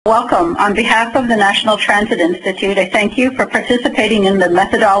Welcome. On behalf of the National Transit Institute, I thank you for participating in the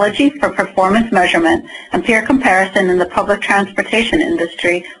Methodology for Performance Measurement and Peer Comparison in the Public Transportation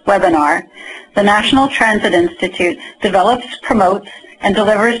Industry webinar. The National Transit Institute develops, promotes, and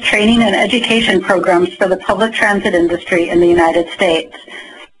delivers training and education programs for the public transit industry in the United States.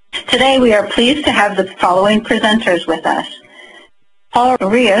 Today we are pleased to have the following presenters with us. Paul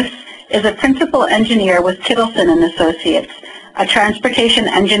Rios is a principal engineer with Kittleson & Associates, a transportation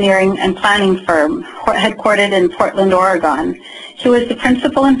engineering and planning firm headquartered in Portland, Oregon. He was the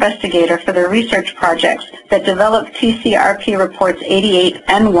principal investigator for the research projects that developed TCRP Reports 88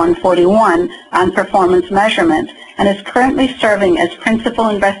 and 141 on performance measurement and is currently serving as principal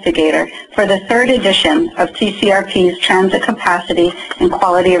investigator for the third edition of TCRP's Transit Capacity and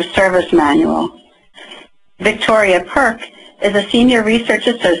Quality of Service Manual. Victoria Perk is a senior research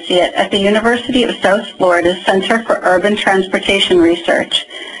associate at the University of South Florida's Center for Urban Transportation Research.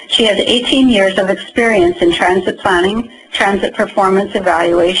 She has 18 years of experience in transit planning, transit performance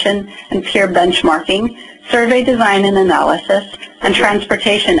evaluation and peer benchmarking, survey design and analysis, and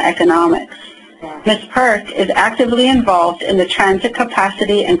transportation economics. Ms. Perk is actively involved in the Transit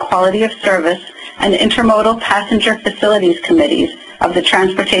Capacity and Quality of Service and Intermodal Passenger Facilities Committees of the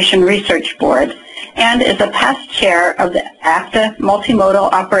Transportation Research Board, and is a past chair of the ACTA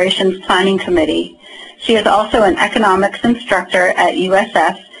Multimodal Operations Planning Committee. She is also an economics instructor at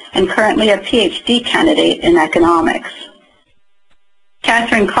USF and currently a PhD candidate in economics.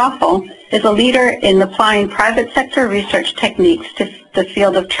 Catherine Koffel is a leader in applying private sector research techniques to the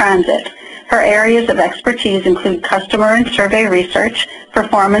field of transit. Her areas of expertise include customer and survey research,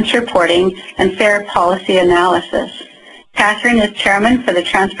 performance reporting, and fare policy analysis. Catherine is chairman for the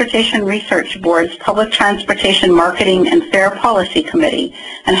Transportation Research Board's Public Transportation Marketing and Fare Policy Committee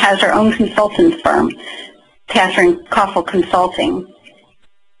and has her own consultant firm, Catherine Koffel Consulting.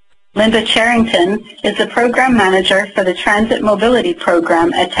 Linda Charrington is the program manager for the Transit Mobility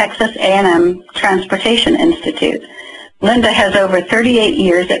Program at Texas A&M Transportation Institute. Linda has over 38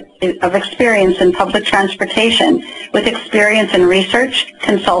 years of experience in public transportation, with experience in research,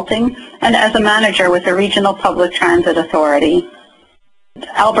 consulting, and as a manager with the Regional Public Transit Authority.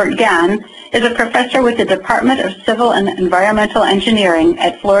 Albert Gann is a professor with the Department of Civil and Environmental Engineering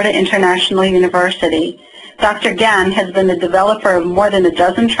at Florida International University. Dr. Gann has been the developer of more than a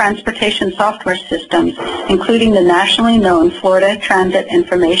dozen transportation software systems, including the nationally known Florida Transit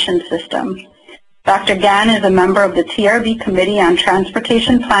Information System. Dr. Gann is a member of the TRB Committee on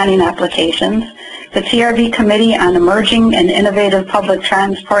Transportation Planning Applications, the TRB Committee on Emerging and Innovative Public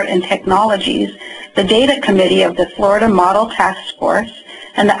Transport and Technologies, the Data Committee of the Florida Model Task Force,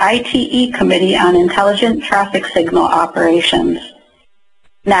 and the ITE Committee on Intelligent Traffic Signal Operations.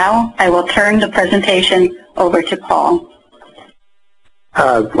 Now, I will turn the presentation over to Paul.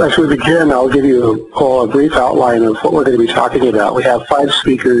 As we begin, I'll give you a brief outline of what we're going to be talking about. We have 5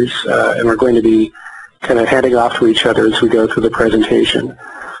 speakers, and we're going to be kind of handing off to each other as we go through the presentation.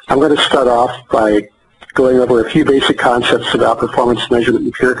 I'm going to start off by going over a few basic concepts about performance measurement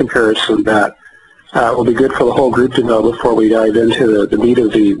and peer comparison that will be good for the whole group to know before we dive into the meat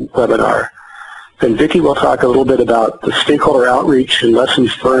of the webinar. Then Vicki will talk a little bit about the stakeholder outreach and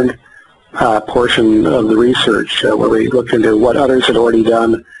lessons learned portion of the research, where we look into what others had already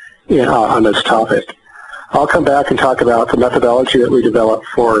done on this topic. I'll come back and talk about the methodology that we developed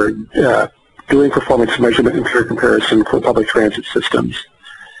for doing performance measurement and peer comparison for public transit systems.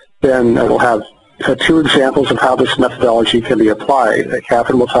 Then we'll have 2 examples of how this methodology can be applied.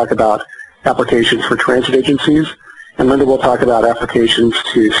 Catherine will talk about applications for transit agencies, and Linda will talk about applications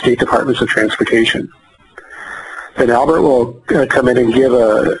to state departments of transportation. Then Albert will come in and give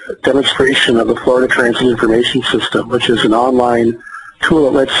a demonstration of the Florida Transit Information System, which is an online tool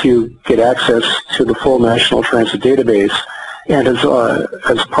that lets you get access to the full National Transit Database, and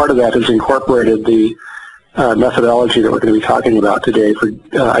as part of that has incorporated the methodology that we're going to be talking about today for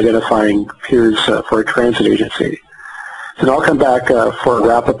identifying peers for a transit agency. Then I'll come back for a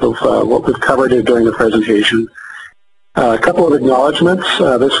wrap-up of what we've covered during the presentation. A couple of acknowledgments.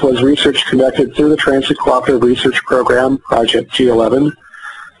 This was research conducted through the Transit Cooperative Research Program, Project G11.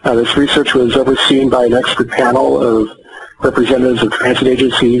 This research was overseen by an expert panel of representatives of transit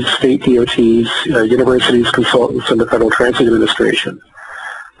agencies, state DOTs, universities, consultants, and the Federal Transit Administration.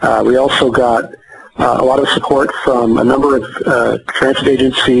 We also got a lot of support from a number of transit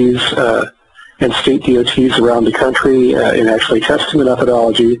agencies and state DOTs around the country in actually testing the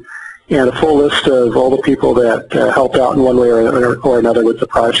methodology, and a full list of all the people that helped out in one way or another with the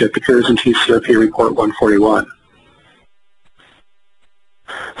project appears in TCRP Report 141.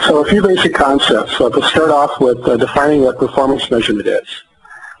 So a few basic concepts. So to start off with defining what performance measurement is.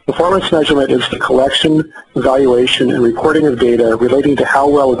 Performance measurement is the collection, evaluation, and reporting of data relating to how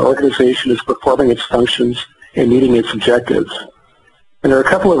well an organization is performing its functions and meeting its objectives. And there are a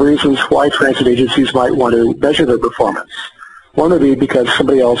couple of reasons why transit agencies might want to measure their performance. One would be because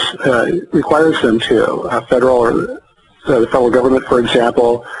somebody else requires them to. The federal government, for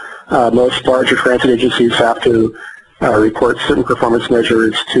example, most larger transit agencies have to report certain performance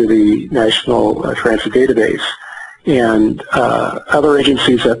measures to the National Transit Database. And other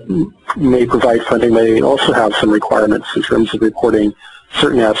agencies that may provide funding may also have some requirements in terms of reporting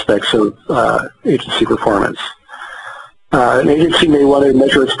certain aspects of agency performance. An agency may want to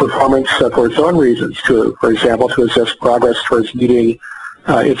measure its performance for its own reasons, for example, to assess progress towards meeting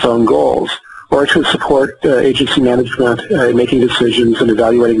its own goals, or to support agency management in making decisions and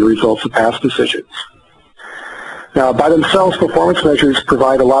evaluating the results of past decisions. Now, by themselves, performance measures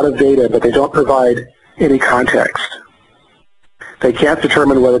provide a lot of data, but they don't provide any context. They can't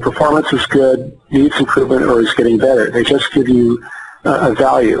determine whether performance is good, needs improvement, or is getting better. They just give you a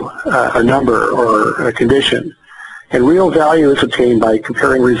value, a number, or a condition. And real value is obtained by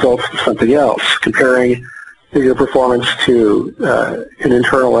comparing results to something else, comparing your performance to an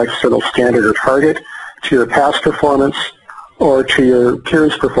internal or external standard or target, to your past performance, or to your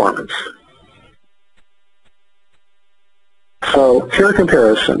peers' performance. So, peer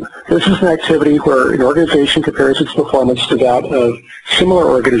comparison. This is an activity where an organization compares its performance to that of similar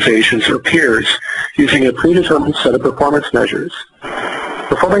organizations or peers using a predetermined set of performance measures.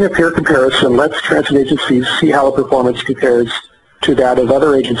 Performing a peer comparison lets transit agencies see how a performance compares to that of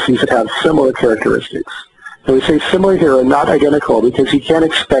other agencies that have similar characteristics. And we say similar here and not identical because you can't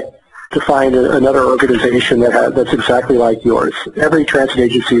expect to find another organization that's exactly like yours. Every transit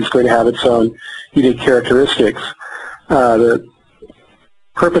agency is going to have its own unique characteristics. The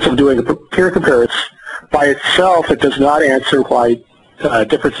purpose of doing a peer comparison, by itself, it does not answer why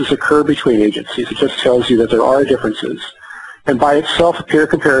differences occur between agencies. It just tells you that there are differences. And by itself, a peer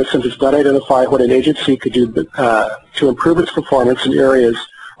comparison does not identify what an agency could do to improve its performance in areas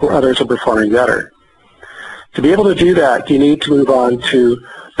where others are performing better. To be able to do that, you need to move on to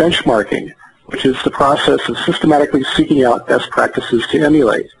benchmarking, which is the process of systematically seeking out best practices to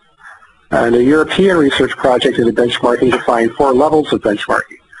emulate. And a European research project into benchmarking defined 4 levels of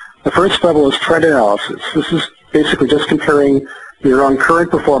benchmarking. The first level is trend analysis. This is basically just comparing your own current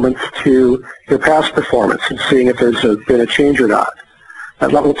performance to your past performance and seeing if there's been a change or not.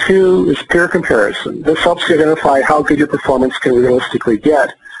 At level 2 is peer comparison. This helps you identify how good your performance can realistically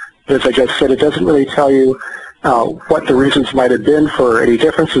get. But as I just said, it doesn't really tell you what the reasons might have been for any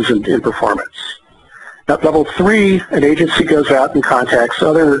differences in performance. At level 3, an agency goes out and contacts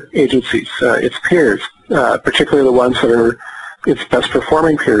other agencies, its peers, particularly the ones that are its best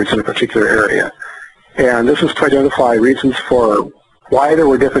performing peers in a particular area. And this is to identify reasons for why there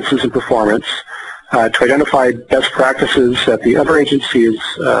were differences in performance, to identify best practices that the other agency is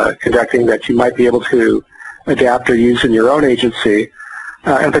conducting that you might be able to adapt or use in your own agency,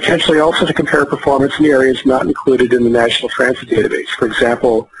 and potentially also to compare performance in areas not included in the National Transit Database. For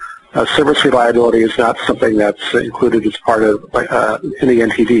example, service reliability is not something that's included as part of in the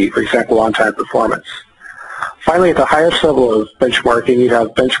NTD, for example, on-time performance. Finally, at the highest level of benchmarking, you have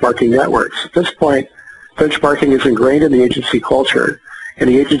benchmarking networks. At this point, benchmarking is ingrained in the agency culture, and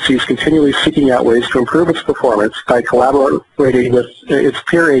the agency is continually seeking out ways to improve its performance by collaborating with its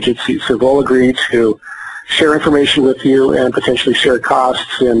peer agencies who have all agreed to share information with you and potentially share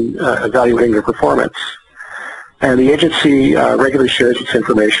costs in evaluating their performance. And the agency regularly shares its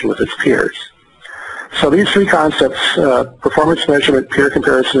information with its peers. So these 3 concepts, performance measurement, peer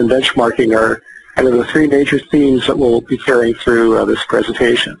comparison, and benchmarking, are kind of the 3 major themes that we'll be carrying through this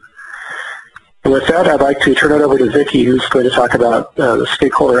presentation. And with that, I'd like to turn it over to Vicki, who's going to talk about the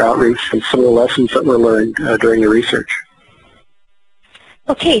stakeholder outreach and some of the lessons that were learned during the research.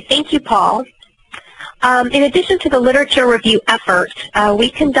 Okay, thank you, Paul. In addition to the literature review effort, we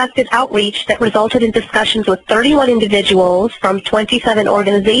conducted outreach that resulted in discussions with 31 individuals from 27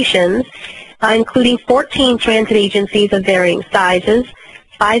 organizations, including 14 transit agencies of varying sizes,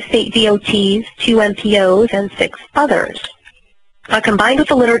 5 state DOTs, 2 MPOs, and 6 others. Combined with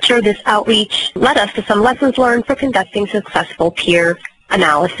the literature, this outreach led us to some lessons learned for conducting successful peer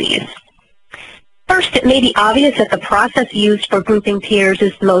analyses. First, it may be obvious that the process used for grouping peers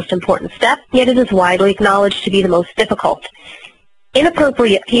is the most important step, yet it is widely acknowledged to be the most difficult.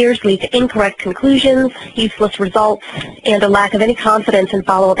 Inappropriate peers lead to incorrect conclusions, useless results, and a lack of any confidence in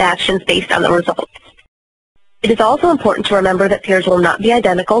follow-up actions based on the results. It is also important to remember that peers will not be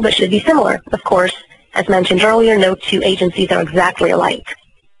identical, but should be similar. Of course, as mentioned earlier, no 2 agencies are exactly alike.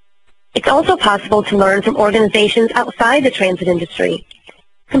 It's also possible to learn from organizations outside the transit industry.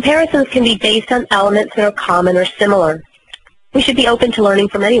 Comparisons can be based on elements that are common or similar. We should be open to learning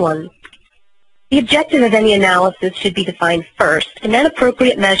from anyone. The objective of any analysis should be defined first, and then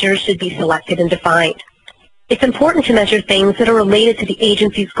appropriate measures should be selected and defined. It's important to measure things that are related to the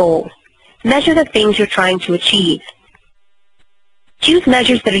agency's goals. Measure the things you're trying to achieve. Choose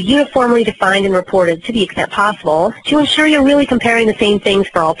measures that are uniformly defined and reported to the extent possible to ensure you're really comparing the same things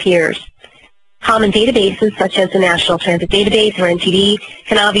for all peers. Common databases such as the National Transit Database or NTD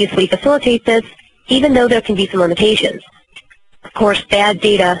can obviously facilitate this, even though there can be some limitations. Of course, bad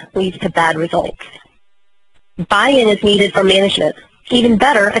data leads to bad results. Buy-in is needed from management. Even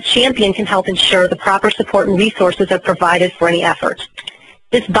better, a champion can help ensure the proper support and resources are provided for any effort.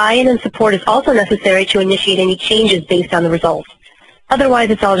 This buy-in and support is also necessary to initiate any changes based on the results.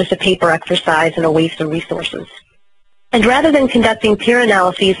 Otherwise, it's all just a paper exercise and a waste of resources. And rather than conducting peer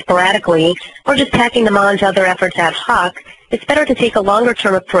analyses sporadically or just tacking them on to other efforts ad hoc, it's better to take a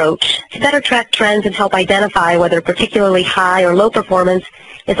longer-term approach to better track trends and help identify whether particularly high or low performance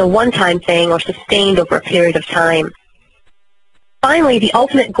is a one-time thing or sustained over a period of time. Finally, the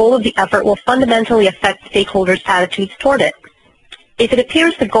ultimate goal of the effort will fundamentally affect stakeholders' attitudes toward it. If it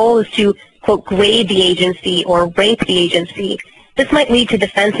appears the goal is to, quote, grade the agency or rank the agency, this might lead to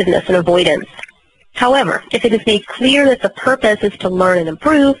defensiveness and avoidance. However, if it is made clear that the purpose is to learn and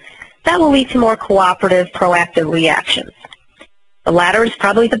improve, that will lead to more cooperative, proactive reactions. The latter is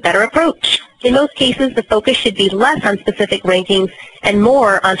probably the better approach. In most cases, the focus should be less on specific rankings and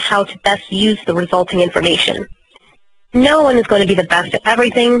more on how to best use the resulting information. No one is going to be the best at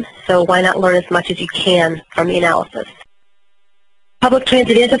everything, so why not learn as much as you can from the analysis? Public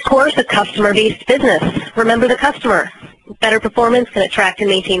transit is, of course, a customer-based business. Remember the customer. Better performance can attract and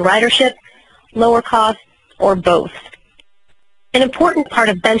maintain ridership, lower costs, or both. An important part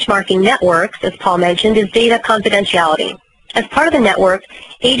of benchmarking networks, as Paul mentioned, is data confidentiality. As part of the network,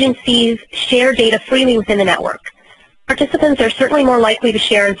 agencies share data freely within the network. Participants are certainly more likely to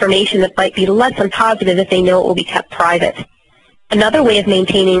share information that might be less than positive if they know it will be kept private. Another way of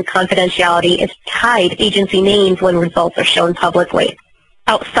maintaining confidentiality is to hide agency names when results are shown publicly.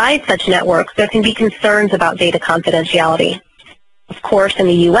 Outside such networks, there can be concerns about data confidentiality. Of course, in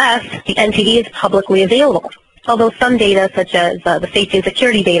the U.S., the NTD is publicly available, although some data, such as the safety and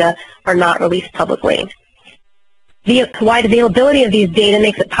security data, are not released publicly. The wide availability of these data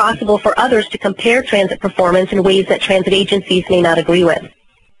makes it possible for others to compare transit performance in ways that transit agencies may not agree with.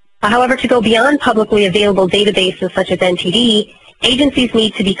 However, to go beyond publicly available databases such as NTD, agencies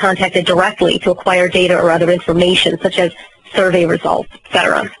need to be contacted directly to acquire data or other information, such as survey results,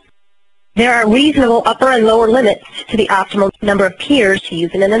 etc. There are reasonable upper and lower limits to the optimal number of peers to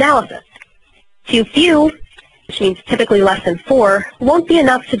use in an analysis. Too few, which means typically less than 4, won't be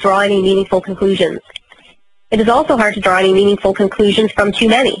enough to draw any meaningful conclusions. It is also hard to draw any meaningful conclusions from too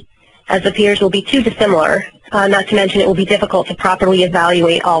many, as the peers will be too dissimilar, not to mention it will be difficult to properly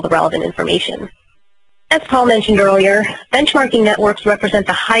evaluate all the relevant information. As Paul mentioned earlier, benchmarking networks represent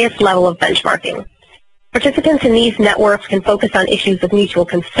the highest level of benchmarking. Participants in these networks can focus on issues of mutual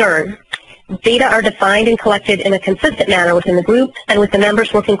concern. Data are defined and collected in a consistent manner within the group, and with the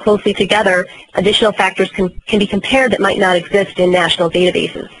members working closely together, additional factors can be compared that might not exist in national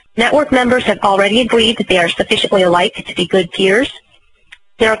databases. Network members have already agreed that they are sufficiently alike to be good peers.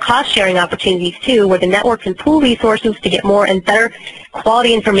 There are cost-sharing opportunities, too, where the network can pool resources to get more and better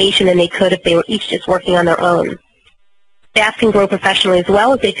quality information than they could if they were each just working on their own. Staff can grow professionally as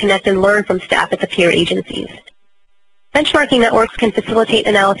well as they connect and learn from staff at the peer agencies. Benchmarking networks can facilitate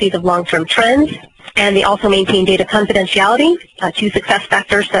analyses of long-term trends, and they also maintain data confidentiality, 2 success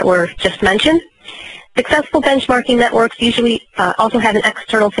factors that were just mentioned. Successful benchmarking networks usually also have an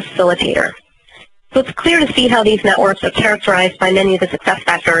external facilitator. So it's clear to see how these networks are characterized by many of the success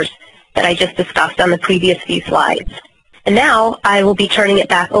factors that I just discussed on the previous few slides. And now I will be turning it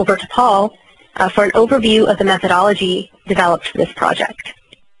back over to Paul for an overview of the methodology developed for this project.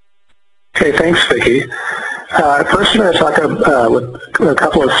 Okay, thanks, Vicki. First, I'm going to talk with a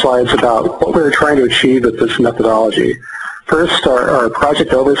couple of slides about what we're trying to achieve with this methodology. First, our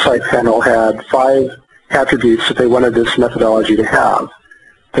project oversight panel had 5 attributes that they wanted this methodology to have.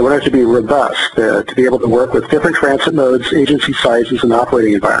 They wanted it to be robust, to be able to work with different transit modes, agency sizes, and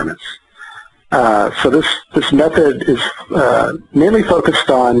operating environments. So this method is mainly focused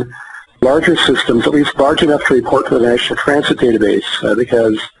on larger systems, at least large enough to report to the National Transit Database,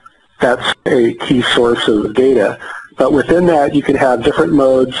 because that's a key source of data. But within that, you can have different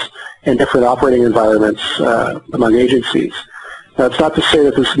modes and different operating environments among agencies. Now, it's not to say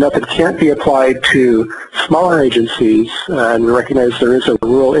that this method can't be applied to smaller agencies, and we recognize there is a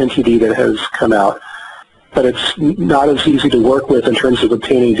rural NTD that has come out. but it's not as easy to work with in terms of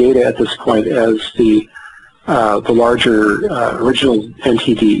obtaining data at this point as the larger original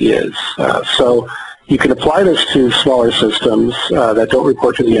NTD is. So you can apply this to smaller systems that don't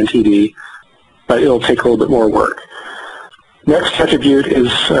report to the NTD, but it'll take a little bit more work. Next attribute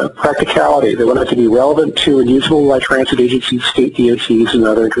is practicality. They want it to be relevant to and usable by transit agencies, state DOTs, and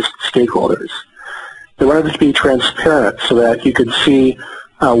other interested stakeholders. They want it to be transparent so that you could see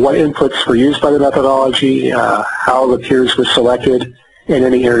what inputs were used by the methodology, how the peers were selected, and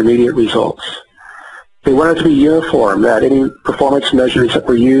any intermediate results. They want it to be uniform, that any performance measures that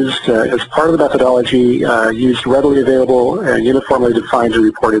were used as part of the methodology used readily available and uniformly defined and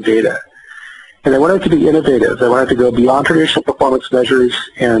reported data. And they want it to be innovative. They want it to go beyond traditional performance measures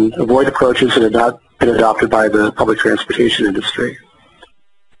and avoid approaches that have not been adopted by the public transportation industry.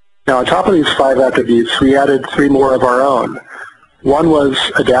 Now, on top of these 5 attributes, we added 3 more of our own. One was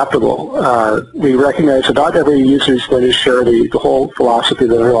adaptable. We recognize that not every user is going to share the whole philosophy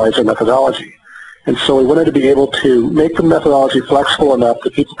that underlies our methodology. And so we wanted to be able to make the methodology flexible enough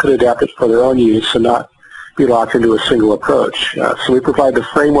that people could adapt it for their own use and not be locked into a single approach. So we provide the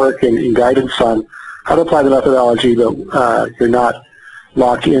framework and guidance on how to apply the methodology, but you're not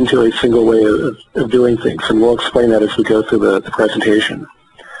locked into a single way of doing things. And we'll explain that as we go through the presentation.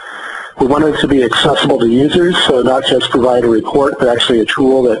 We wanted it to be accessible to users, so not just provide a report, but actually a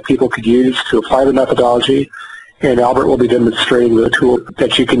tool that people could use to apply the methodology. And Albert will be demonstrating the tool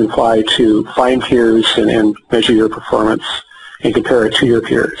that you can apply to find peers and measure your performance and compare it to your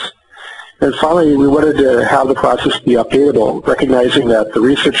peers. And finally, we wanted to have the process be updatable, recognizing that the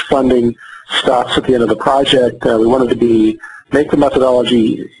research funding stops at the end of the project. We wanted to make the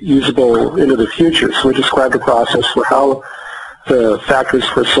methodology usable into the future. So we described a process for how the factors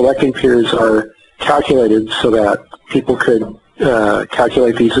for selecting peers are calculated so that people could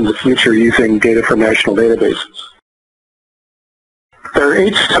calculate these in the future using data from national databases. There are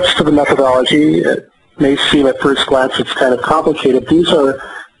 8 steps to the methodology. It may seem at first glance it's kind of complicated.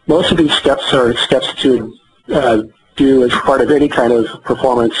 Most of these steps are steps that you would do as part of any kind of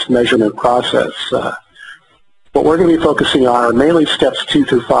performance measurement process. What we're going to be focusing on are mainly steps 2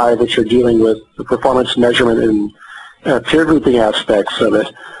 through 5, which are dealing with the performance measurement and peer grouping aspects of it.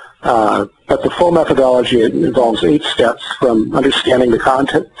 But the full methodology involves 8 steps, from understanding the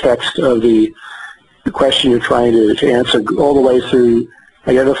context of the question you're trying to answer, all the way through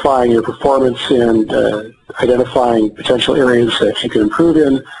identifying your performance and identifying potential areas that you can improve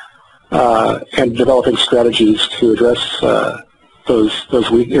in, and developing strategies to address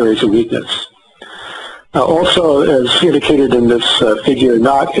those areas of weakness. Also, as indicated in this figure,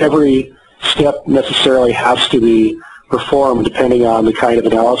 not every step necessarily has to be performed depending on the kind of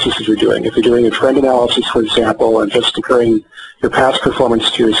analysis that you're doing. If you're doing a trend analysis, for example, and just comparing your past performance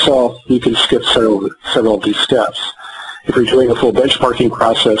to yourself, you can skip several of these steps. If you're doing a full benchmarking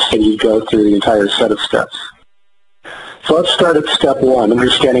process, then you go through the entire set of steps. So let's start at step 1,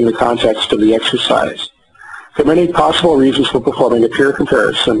 understanding the context of the exercise. There are many possible reasons for performing a peer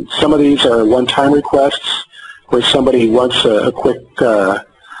comparison. Some of these are one-time requests, where somebody wants a quick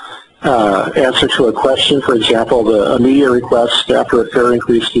answer to a question. For example, a media request after a fare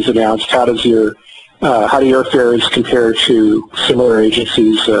increase is announced. How do your fares compare to similar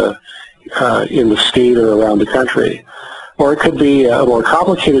agencies in the state or around the country? Or it could be a more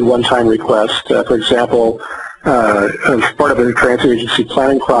complicated one-time request. For example, as part of a transit agency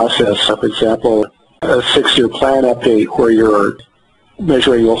planning process, for example, a 6-year plan update where you're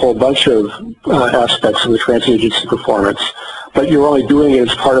measuring a whole bunch of aspects of the transit agency performance, but you're only doing it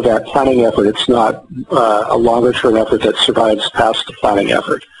as part of that planning effort. It's not a longer-term effort that survives past the planning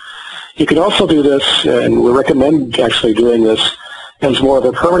effort. You can also do this, and we recommend actually doing this as more of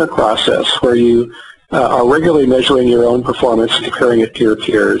a permanent process where you are regularly measuring your own performance and comparing it to your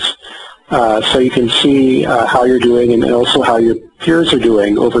peers, so you can see how you're doing and also how your peers are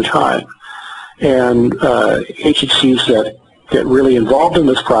doing over time. And agencies that get really involved in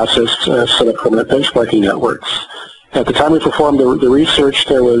this process set up permanent benchmarking networks. At the time we performed the research,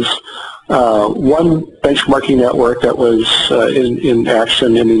 there was one benchmarking network that was in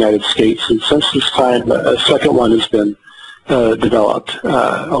action in the United States, and since this time a second one has been developed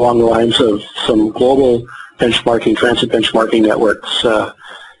along the lines of some global benchmarking, transit benchmarking networks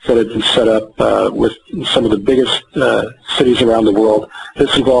that have been set up with some of the biggest cities around the world.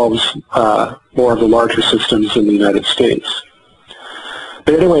 This involves more of the larger systems in the United States.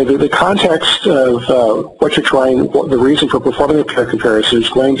 But anyway, the context of what you're trying, the reason for performing a peer comparison is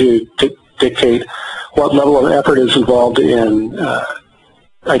going to dictate what level of effort is involved in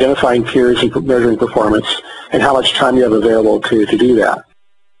identifying peers and measuring performance, and how much time you have available to do that.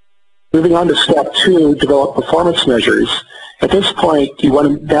 Moving on to step 2, develop performance measures. At this point, you want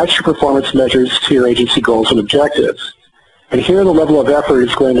to match your performance measures to your agency goals and objectives. And here the level of effort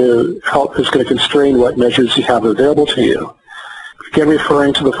is going to constrain what measures you have available to you. Again,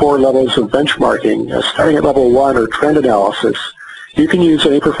 referring to the 4 levels of benchmarking, starting at level 1 or trend analysis, you can use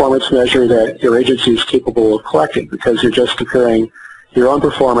any performance measure that your agency is capable of collecting because you're just comparing your own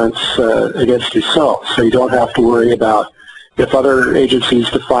performance against yourself. So you don't have to worry about if other agencies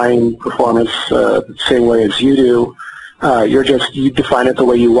define performance the same way as you do. You define it the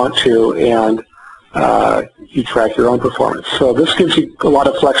way you want to, and you track your own performance. So this gives you a lot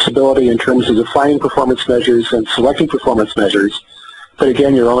of flexibility in terms of defining performance measures and selecting performance measures. But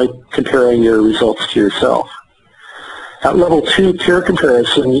again, you're only comparing your results to yourself. At level 2, peer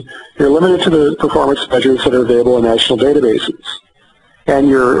comparison, you're limited to the performance measures that are available in national databases. And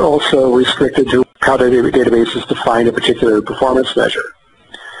you're also restricted to how databases define a particular performance measure.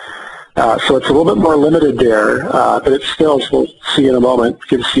 So it's a little bit more limited there, but it still, as we'll see in a moment,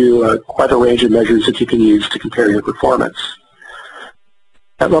 gives you quite a range of measures that you can use to compare your performance.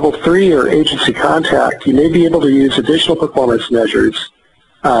 At level 3, or agency contact, you may be able to use additional performance measures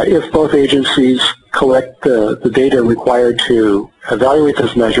if both agencies collect the data required to evaluate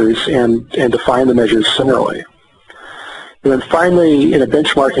those measures and define the measures similarly. And then finally, in a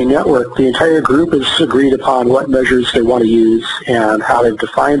benchmarking network, the entire group has agreed upon what measures they want to use and how they've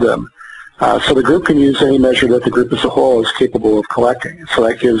defined them. So the group can use any measure that the group as a whole is capable of collecting. So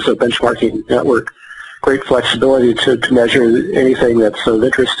that gives a benchmarking network great flexibility to measure anything that's of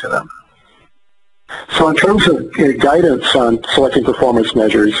interest to them. So in terms of guidance on selecting performance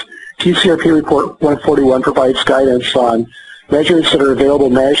measures, TCRP Report 141 provides guidance on measures that are available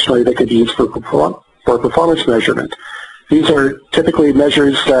nationally that could be used for performance measurement. These are typically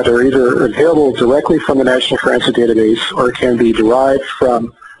measures that are either available directly from the National Transit Database or can be derived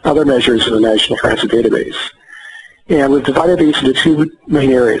from other measures in the National Transit Database. And we've divided these into 2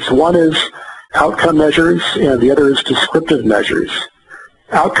 main areas. One is outcome measures, and the other is descriptive measures.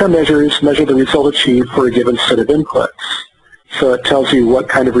 Outcome measures measure the result achieved for a given set of inputs. So it tells you what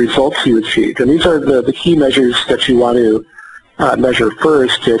kind of results you achieved. And these are the key measures that you want to measure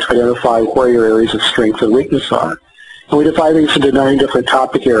first to identify where your areas of strength and weakness are. And we divide these into 9 different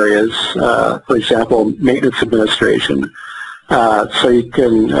topic areas, for example, maintenance administration. So you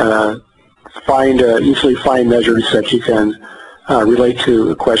can easily find measures that you can relate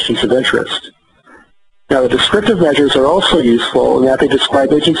to questions of interest. Now, the descriptive measures are also useful in that they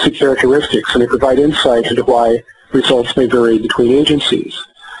describe agency characteristics and they provide insight into why results may vary between agencies.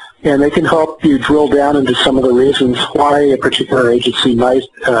 And they can help you drill down into some of the reasons why a particular agency might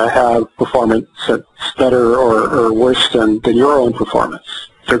have performance that's better or worse than your own performance.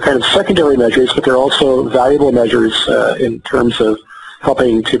 They're kind of secondary measures, but they're also valuable measures in terms of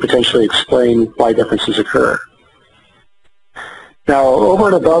helping to potentially explain why differences occur. Now, over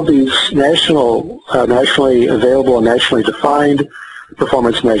and above these nationally available and nationally defined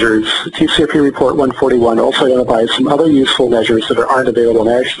performance measures, TCRP Report 141 also identifies some other useful measures that aren't available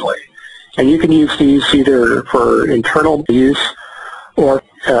nationally. And you can use these either for internal use or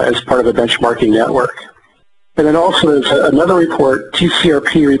as part of a benchmarking network. And then also there's another report,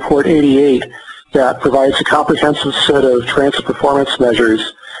 TCRP Report 88, that provides a comprehensive set of transit performance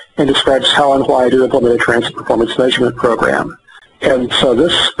measures and describes how and why to implement a transit performance measurement program. And so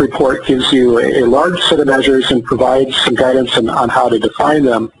this report gives you a large set of measures and provides some guidance on how to define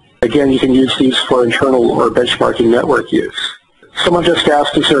them. Again, you can use these for internal or benchmarking network use. Someone just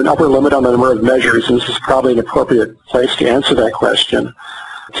asked, is there an upper limit on the number of measures? And this is probably an appropriate place to answer that question.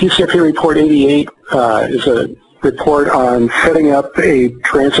 TCRP Report 88 is a report on setting up a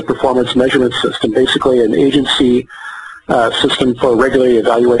transit performance measurement system, basically an agency system for regularly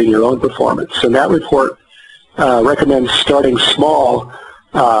evaluating your own performance. And that report recommends starting small,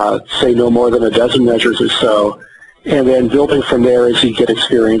 say no more than a dozen measures or so, and then building from there as you get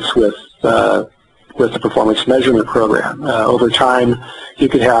experience with the performance measurement program. Over time, you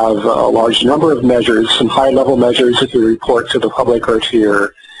could have a large number of measures, some high-level measures that you report to the public or to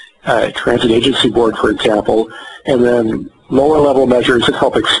your transit agency board, for example, and then lower-level measures that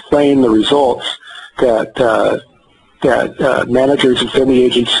help explain the results that managers within the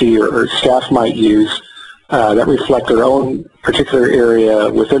agency or staff might use that reflect their own particular area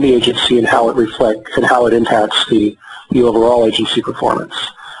within the agency and how it impacts the overall agency performance.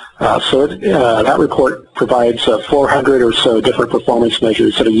 That report provides 400 or so different performance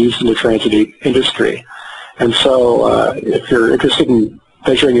measures that are used in the transit industry. And so if you're interested in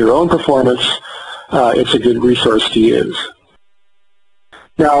measuring your own performance, it's a good resource to use.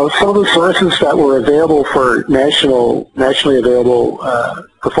 Now, some of the sources that were available for nationally available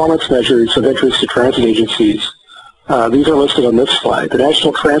performance measures of interest to transit agencies. These are listed on this slide. The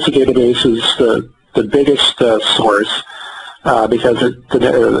National Transit Database is the biggest source because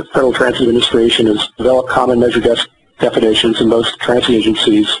the Federal Transit Administration has developed common measure definitions, and most transit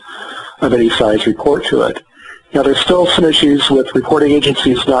agencies of any size report to it. Now, there's still some issues with reporting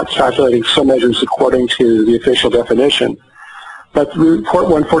agencies not calculating some measures according to the official definition. But Report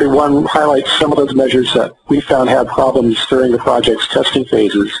 141 highlights some of those measures that we found had problems during the project's testing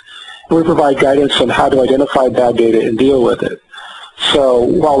phases. And we provide guidance on how to identify bad data and deal with it. So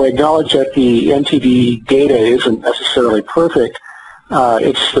while we acknowledge that the NTD data isn't necessarily perfect,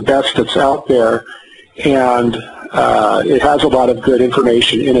 it's the best that's out there, and it has a lot of good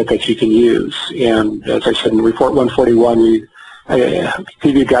information in it that you can use. And as I said in Report 141, we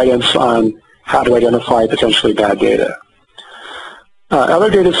give you guidance on how to identify potentially bad data. Other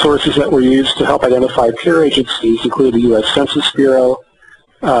data sources that were used to help identify peer agencies include the U.S. Census Bureau,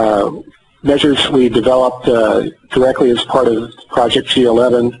 measures we developed directly as part of Project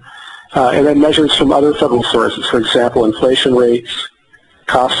G11, and then measures from other federal sources, for example, inflation rates,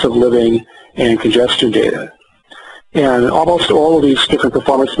 costs of living, and congestion data. And almost all of these different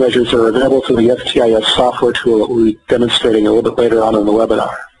performance measures are available through the FTIS software tool that we'll be demonstrating a little bit later on in the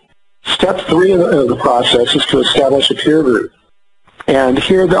webinar. Step 3 of the process is to establish a peer group. And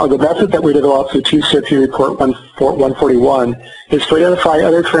here the method that we developed through TCRP Report 141 is to identify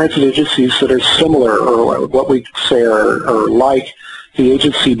other transit agencies that are similar, or what we say are like the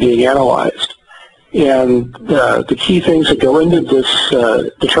agency being analyzed. And the key things that go into this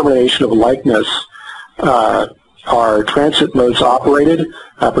determination of likeness are transit modes operated,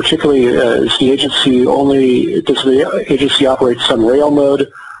 particularly does the agency operate some rail mode,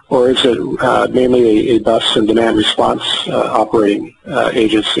 or is it mainly a bus and demand response operating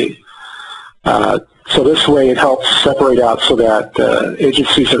agency? So this way it helps separate out so that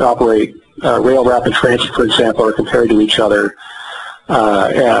agencies that operate rail rapid transit, for example, are compared to each other,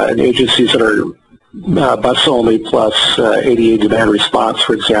 and agencies that are bus only plus ADA demand response,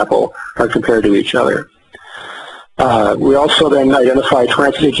 for example, are compared to each other. We also then identify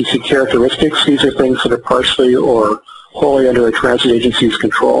transit agency characteristics. These are things that are partially or wholly under a transit agency's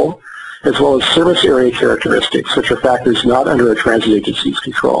control, as well as service area characteristics, which are factors not under a transit agency's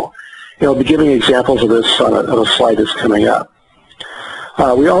control. And I'll be giving examples of this on a slide that's coming up.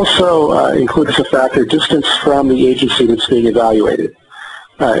 We also include as a factor distance from the agency that's being evaluated.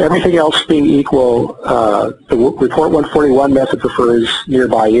 Everything else being equal, the Report 141 method prefers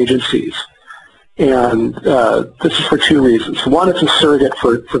nearby agencies. And this is for 2 reasons. One, it's a surrogate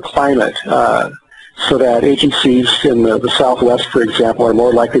for climate, so that agencies in the Southwest, for example, are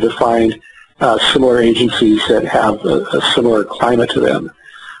more likely to find similar agencies that have a similar climate to them.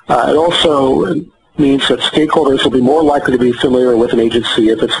 It also means that stakeholders will be more likely to be familiar with an agency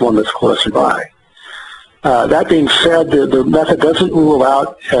if it's one that's closer by. That being said, the method doesn't rule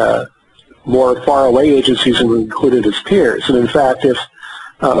out more faraway agencies and included as peers. And in fact, if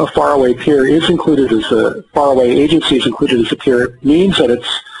a faraway peer is included as a faraway agency is included as a peer, it means that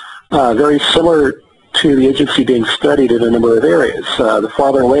it's very similar to the agency being studied in a number of areas. The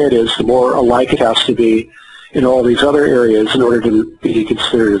farther away it is, the more alike it has to be in all these other areas in order to be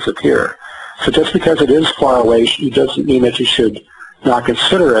considered as a peer. So just because it is far away, it doesn't mean that you should not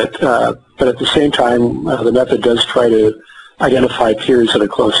consider it, but at the same time, the method does try to identify peers that are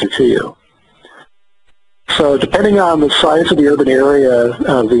closer to you. So depending on the size of the urban area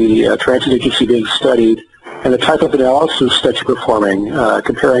of the transit agency being studied and the type of analysis that you're performing,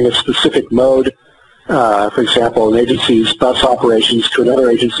 comparing a specific mode, for example, an agency's bus operations to another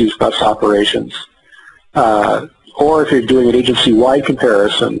agency's bus operations, or if you're doing an agency-wide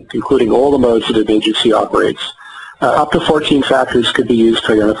comparison, including all the modes that an agency operates, up to 14 factors could be used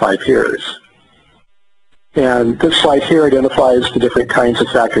to identify peers. And this slide here identifies the different kinds of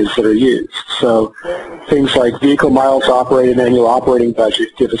factors that are used. So things like vehicle miles operated and annual operating budget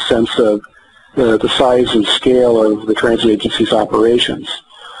give a sense of the size and scale of the transit agency's operations.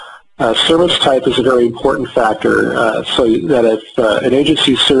 Service type is a very important factor, so that if an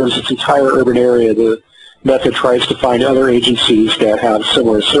agency serves its entire urban area, the method tries to find other agencies that have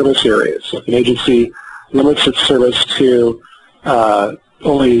similar service areas. If an agency limits its service to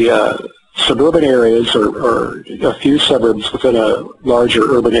only suburban areas or a few suburbs within a larger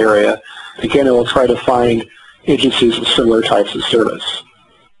urban area, again, it will try to find agencies with similar types of service.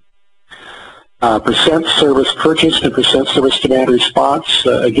 Percent service purchased and percent service demand response,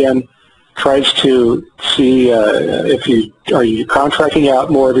 again, tries to see if are you contracting out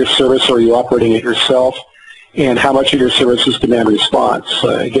more of your service or are you operating it yourself, and how much of your service is demand response,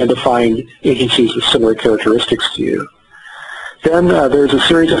 again, to find agencies with similar characteristics to you. Then there's a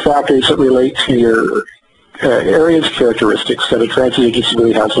series of factors that relate to your area's characteristics that a transit agency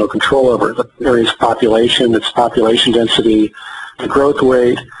really has no control over. The area's population, its population density, the growth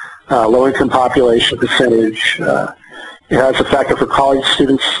rate, low-income population percentage. It has a factor for college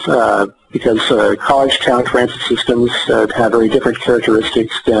students because college town transit systems have very different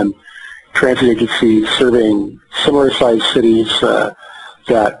characteristics than transit agencies serving similar-sized cities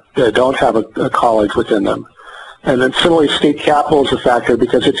that don't have a college within them. And then similarly, state capital is a factor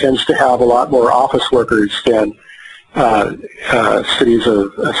because it tends to have a lot more office workers than cities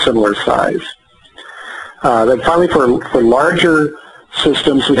of a similar size. Then finally, for larger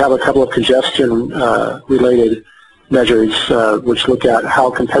systems, we have a couple of congestion-related measures which look at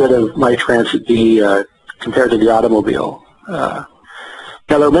how competitive might transit be compared to the automobile.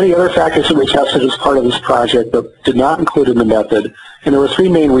 Now, there are many other factors that we tested as part of this project but did not include in the method, and there were three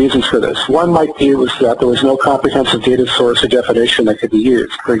main reasons for this. One might be that there was no comprehensive data source or definition that could be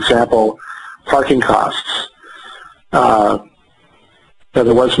used. For example, parking costs. There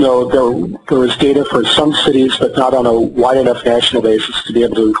was data for some cities, but not on a wide enough national basis to be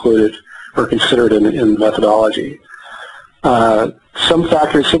able to include it or consider it in the methodology. Some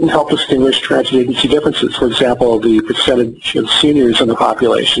factors didn't help distinguish transit agency differences. For example, the percentage of seniors in the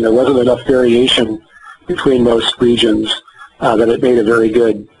population. There wasn't enough variation between most regions that it made a very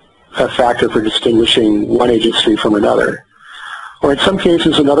good factor for distinguishing one agency from another. Or in some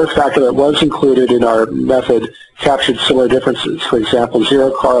cases, another factor that was included in our method captured similar differences. For example,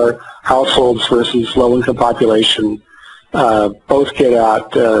 zero-car households versus low-income population both get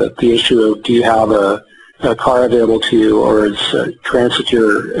at the issue of do you have a car available to you, or is transit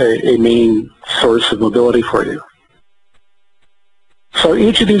a main source of mobility for you? So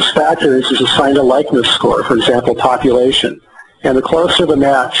each of these factors is assigned a likeness score, for example, population. And the closer the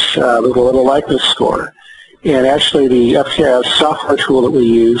match, the lower the likeness score. And actually the FTIS software tool that we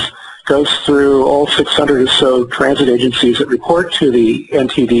use goes through all 600 or so transit agencies that report to the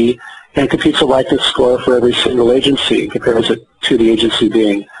NTD and computes a likeness score for every single agency and compares it to the agency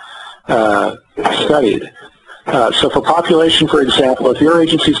being studied. So for population, for example, if your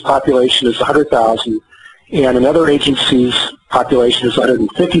agency's population is 100,000 and another agency's population is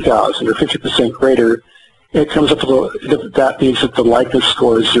 150,000 or 50% greater, it comes up to that means that the likeness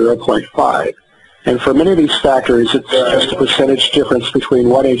score is 0.5. And for many of these factors, it's just a percentage difference between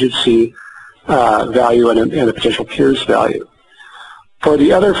one agency value and a potential peer's value. For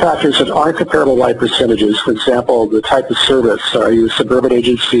the other factors that aren't comparable by percentages, for example, the type of service, are you a suburban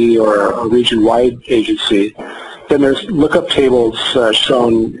agency or a region-wide agency, then there's lookup tables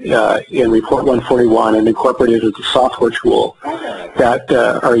shown in Report 141 and incorporated into the software tool that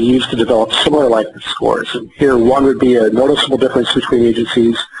are used to develop similar likeness scores. And here, one would be a noticeable difference between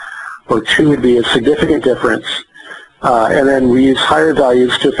agencies, or two would be a significant difference. And then we use higher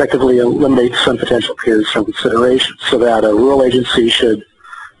values to effectively eliminate some potential peers from consideration, so that a rural agency should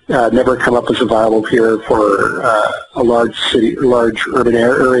never come up as a viable peer for a large urban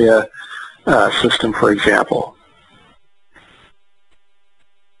area system, for example.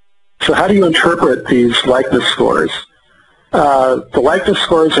 So how do you interpret these likeness scores? The likeness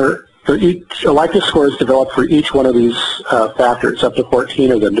scores are a likeness score is developed for each one of these factors, up to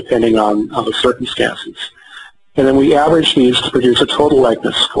 14 of them, depending on the circumstances. And then we average these to produce a total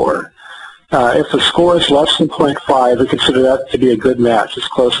likeness score. If the score is less than 0.5, we consider that to be a good match, as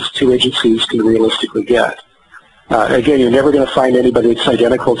close as two agencies can realistically get. Again, you're never going to find anybody that's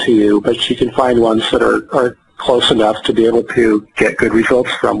identical to you, but you can find ones that are close enough to be able to get good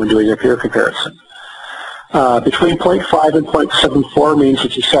results from when doing a peer comparison. Between 0.5 and 0.74 means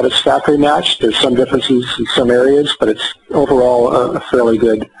it's a satisfactory match. There's some differences in some areas, but it's overall a fairly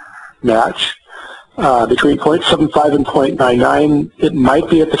good match. Between 0.75 and 0.99, it might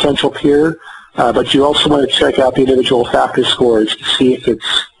be a potential peer, but you also want to check out the individual factor scores to see if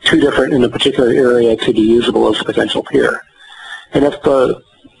it's too different in a particular area to be usable as a potential peer. And if the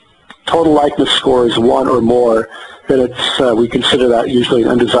total likeness score is 1 or more, then we consider that usually an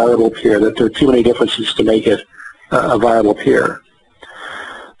undesirable peer, that there are too many differences to make it a viable peer.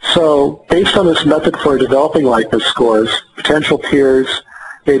 So based on this method for developing likeness scores, potential peers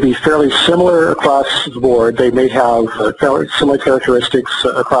may be fairly similar across the board. They may have similar characteristics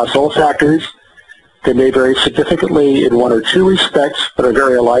across all factors. They may vary significantly in one or two respects, but are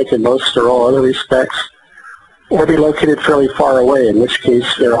very alike in most or all other respects, or be located fairly far away, in which case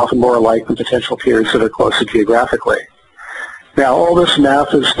they're often more alike than potential peers that are closer geographically. Now, all this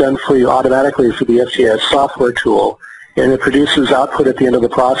math is done for you automatically through the FTIS software tool, and it produces output at the end of the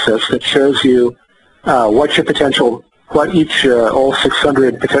process that shows you what each all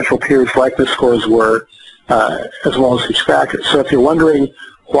 600 potential peers likeness scores were as well as each factor. So if you're wondering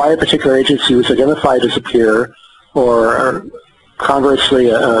why a particular agency was identified as a peer, or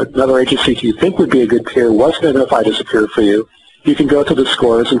conversely another agency you think would be a good peer wasn't identified as a peer for you, you can go to the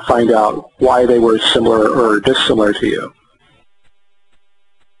scores and find out why they were similar or dissimilar to you.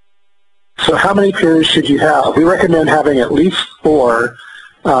 So how many peers should you have? We recommend having at least 4,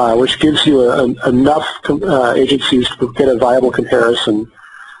 which gives you enough agencies to get a viable comparison.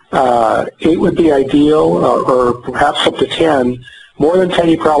 8 would be ideal, or perhaps up to 10. More than 10,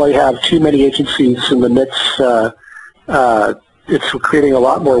 you probably have too many agencies in the mix. It's creating a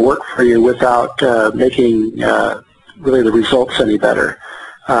lot more work for you without making really the results any better.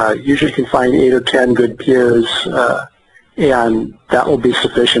 Usually you can find 8 or 10 good peers, and that will be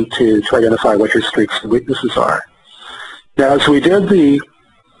sufficient to identify what your strengths and weaknesses are. Now, as we did the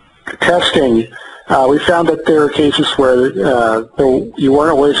testing, we found that there are cases where you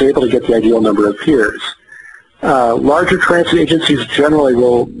weren't always able to get the ideal number of peers. Larger transit agencies generally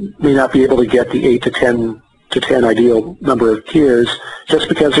may not be able to get the 8 to 10 ideal number of peers, just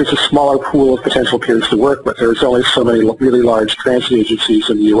because there's a smaller pool of potential peers to work with. There's only so many really large transit agencies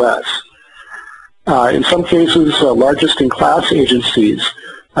in the U.S. In some cases, largest in class agencies,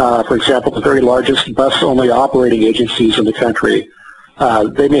 for example, the very largest bus-only operating agencies in the country,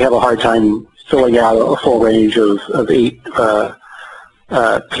 they may have a hard time filling out a full range of 8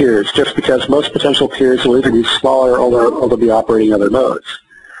 peers, just because most potential peers will either be smaller or they'll be operating other modes.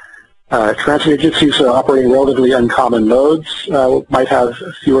 Transit agencies operating relatively uncommon modes might have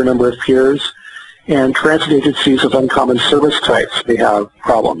a fewer number of peers, and transit agencies of uncommon service types may have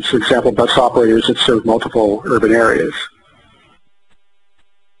problems. For example, bus operators that serve multiple urban areas.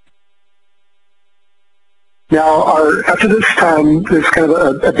 Now, after this time, there's kind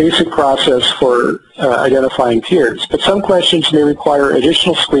of a basic process for identifying peers, but some questions may require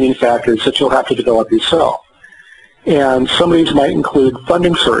additional screening factors that you'll have to develop yourself. And some of these might include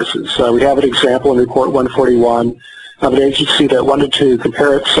funding sources. We have an example in Report 141 of an agency that wanted to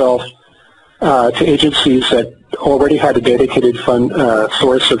compare itself to agencies that already had a dedicated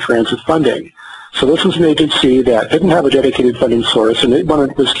source of transit funding. So this was an agency that didn't have a dedicated funding source, and it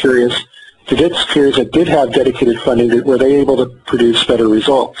was curious, did its peers that did have dedicated funding, were they able to produce better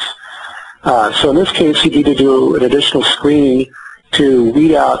results? So in this case, you need to do an additional screening to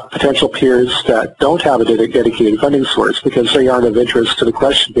weed out potential peers that don't have a dedicated funding source because they aren't of interest to the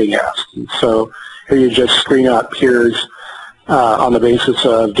question being asked. And so here you just screen out peers on the basis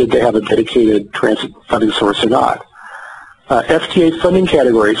of did they have a dedicated transit funding source or not. FTA funding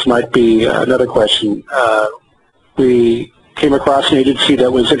categories might be another question. We came across an agency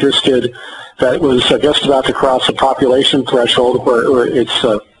that was interested, that was just about to cross a population threshold where its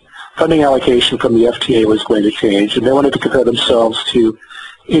funding allocation from the FTA was going to change, and they wanted to compare themselves to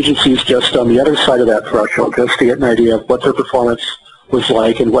agencies just on the other side of that threshold, just to get an idea of what their performance was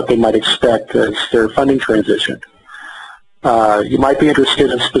like and what they might expect as their funding transitioned. You might be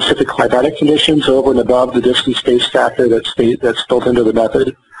interested in specific climatic conditions over and above the distance-based factor that's built into the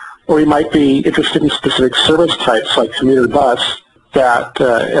method, or you might be interested in specific service types like commuter bus that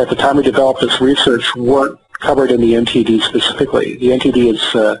at the time we developed this research weren't covered in the NTD specifically. The NTD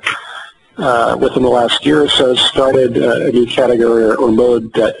is, within the last year or so, started a new category or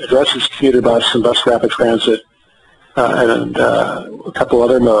mode that addresses commuter bus and bus rapid transit and a couple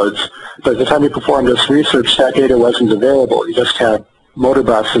other modes. But at the time we performed this research, that data wasn't available. You just had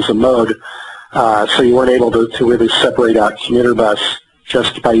motorbus as a mode, so you weren't able to really separate out commuter bus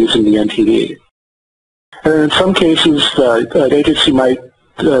just by using the NTD. And in some cases, an agency might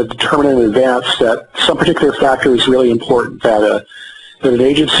determine in advance that some particular factor is really important, that an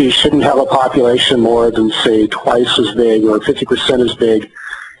agency shouldn't have a population more than, say, twice as big or 50% as big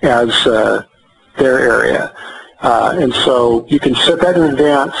as their area. And so you can set that in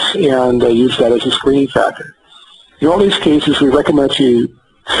advance and use that as a screening factor. In all these cases, we recommend you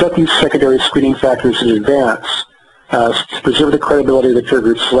set these secondary screening factors in advance to preserve the credibility of the peer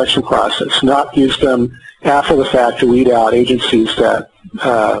group selection process, not use them after the fact to weed out agencies that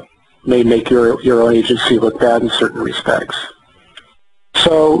may make your own agency look bad in certain respects.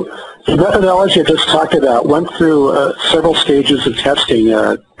 So the methodology I just talked about went through several stages of testing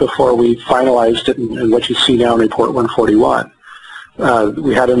before we finalized it in what you see now in Report 141.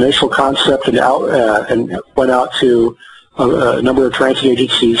 We had an initial concept and went out to a number of transit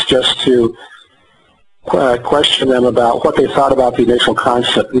agencies just to question them about what they thought about the initial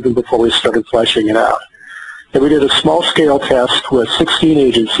concept even before we started fleshing it out. And we did a small-scale test with 16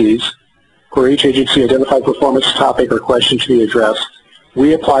 agencies where each agency identified performance topic or question to be addressed.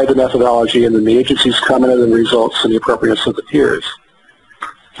 We applied the methodology, and then the agencies commented on the results and the appropriateness of the peers.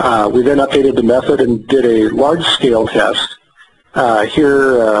 We then updated the method and did a large-scale test.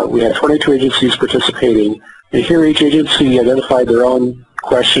 Here we had 22 agencies participating, and here each agency identified their own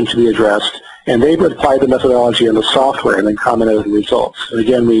question to be addressed, and they applied the methodology in the software and then commented on the results. And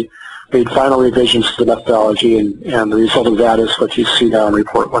again, we made final revisions to the methodology, and the result of that is what you see now in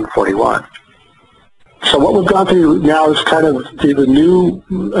Report 141. So what we've gone through now is kind of the new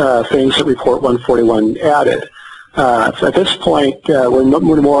things that Report 141 added. At this point, we're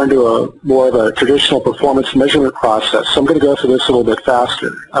moving more into more of a traditional performance measurement process, so I'm going to go through this a little bit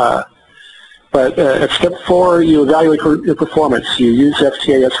faster. But at step 4, you evaluate your performance. You use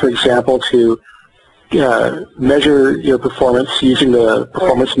FTAS, for example, to measure your performance using the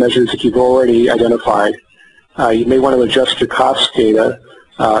performance measures that you've already identified. You may want to adjust your cost data,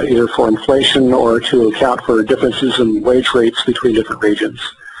 either for inflation or to account for differences in wage rates between different regions.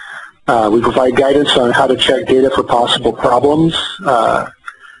 We provide guidance on how to check data for possible problems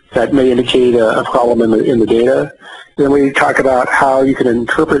that may indicate a problem in the data. Then we talk about how you can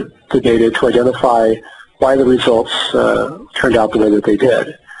interpret the data to identify why the results turned out the way that they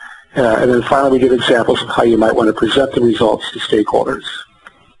did. And then finally we give examples of how you might want to present the results to stakeholders.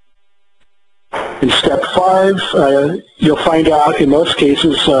 In step 5, you'll find out in most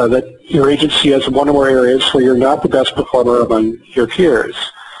cases that your agency has one or more areas where you're not the best performer among your peers.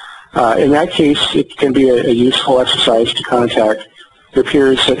 In that case, it can be a useful exercise to contact your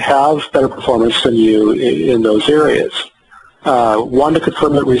peers that have better performance than you in those areas. One, to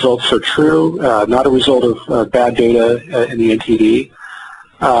confirm that results are true, not a result of bad data in the NTD.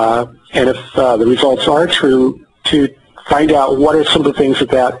 And if the results are true, to find out what are some of the things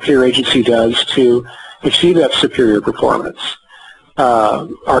that peer agency does to achieve that superior performance.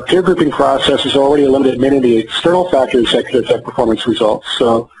 Our peer grouping process has already eliminated many of the external factors that could affect performance results.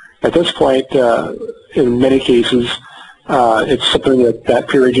 So at this point, in many cases, it's something that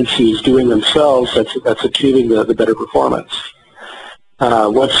peer agency is doing themselves that's achieving the better performance.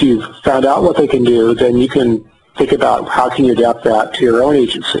 Once you've found out what they can do, then you can think about how can you adapt that to your own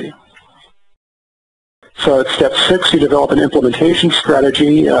agency. So at step 6, you develop an implementation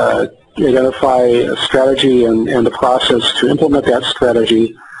strategy. You identify a strategy and the process to implement that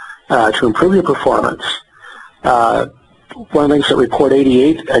strategy to improve your performance. One of the things that Report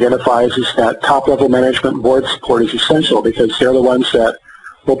 88 identifies is that top-level management and board support is essential because they're the ones that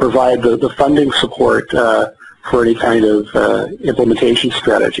will provide the funding support for any kind of implementation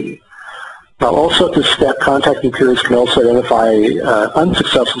strategy. Also at this step, contacting peers can also identify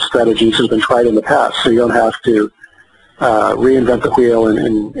unsuccessful strategies that have been tried in the past, so you don't have to reinvent the wheel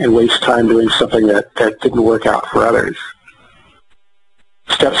and waste time doing something that didn't work out for others.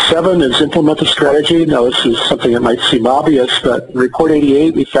 Step 7 is implement the strategy. Now this is something that might seem obvious, but in Report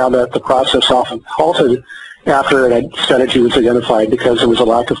 88 we found that the process often halted after a strategy was identified because there was a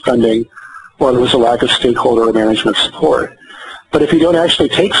lack of funding or there was a lack of stakeholder or management support. But if you don't actually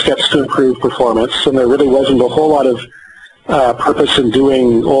take steps to improve performance, then there really wasn't a whole lot of purpose in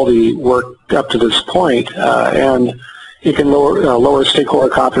doing all the work up to this point, and it can lower stakeholder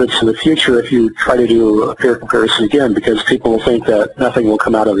confidence in the future if you try to do a peer comparison again, because people will think that nothing will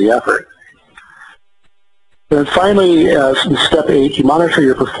come out of the effort. And then finally, in step 8, you monitor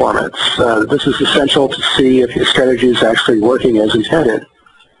your performance. This is essential to see if your strategy is actually working as intended.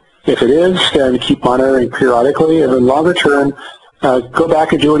 If it is, then keep monitoring periodically, and then longer term, go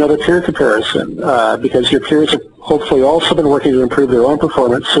back and do another peer comparison, because your peers have hopefully also been working to improve their own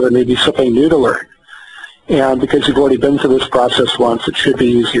performance, so there may be something new to learn. And because you've already been through this process once, it should be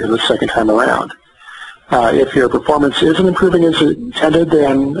easier the second time around. If your performance isn't improving as intended,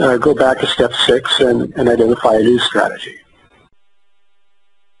 then go back to step 6 and identify a new strategy.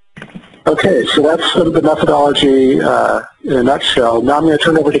 Okay, so that's sort of the methodology in a nutshell. Now I'm going to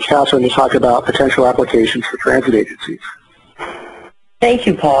turn over to Catherine to talk about potential applications for transit agencies. Thank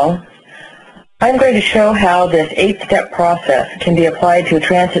you, Paul. I'm going to show how this 8-step process can be applied to a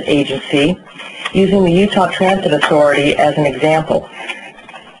transit agency using the Utah Transit Authority as an example.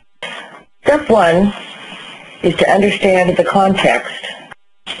 Step 1 is to understand the context,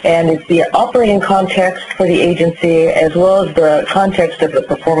 and it's the operating context for the agency as well as the context of the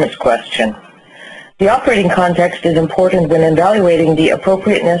performance question. The operating context is important when evaluating the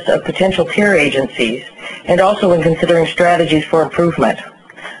appropriateness of potential peer agencies and also when considering strategies for improvement.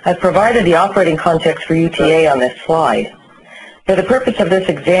 I've provided the operating context for UTA on this slide. For the purpose of this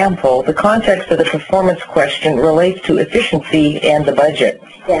example, the context of the performance question relates to efficiency and the budget.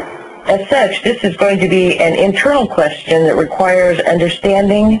 Yes. As such, this is going to be an internal question that requires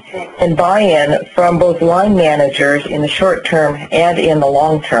understanding and buy-in from both line managers in the short term and in the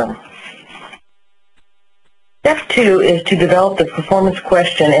long term. Step 2 is to develop the performance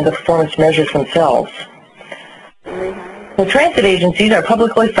question and the performance measures themselves. The transit agencies are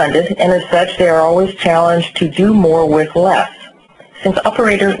publicly funded, and as such, they are always challenged to do more with less. Since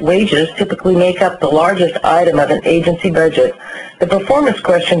operator wages typically make up the largest item of an agency budget, the performance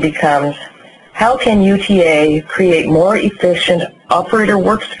question becomes, how can UTA create more efficient operator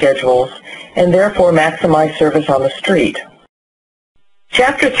work schedules and therefore maximize service on the street?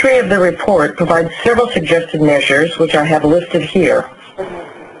 Chapter 3 of the report provides several suggested measures, which I have listed here.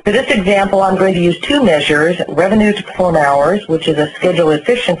 For this example, I'm going to use two measures, revenue to perform hours, which is a schedule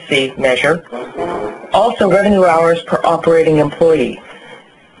efficiency measure, also revenue hours per operating employee.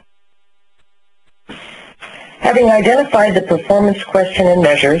 Having identified the performance question and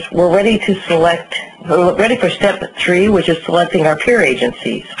measures, we're ready for step 3, which is selecting our peer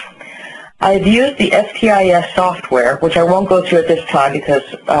agencies. I've used the STIS software, which I won't go through at this time because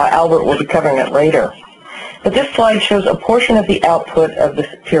Albert will be covering it later. But this slide shows a portion of the output of the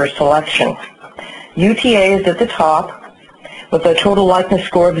peer selection. UTA is at the top with a total likeness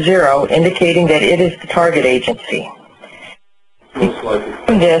score of 0, indicating that it is the target agency.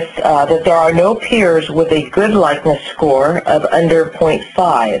 From this, that there are no peers with a good likeness score of under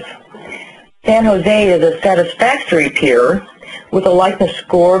 0.5. San Jose is a satisfactory peer with a likeness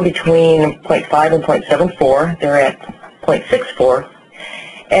score between 0.5 and 0.74. They're at 0.64.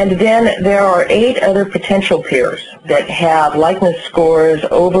 And then there are 8 other potential peers that have likeness scores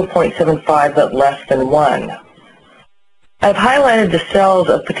over 0.75 but less than 1. I've highlighted the cells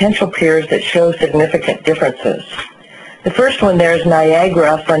of potential peers that show significant differences. The first one there is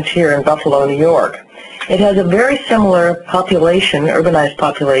Niagara Frontier in Buffalo, New York. It has a very similar population, urbanized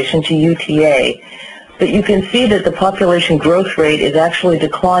population, to UTA, but you can see that the population growth rate is actually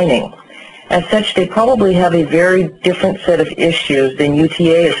declining. As such, they probably have a very different set of issues than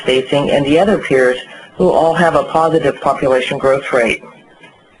UTA is facing and the other peers who all have a positive population growth rate.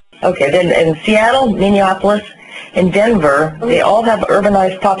 Okay, then in Seattle, Minneapolis, and Denver, they all have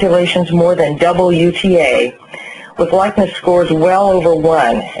urbanized populations more than double UTA, with likeness scores well over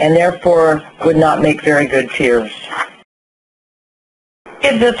 1, and therefore would not make very good peers.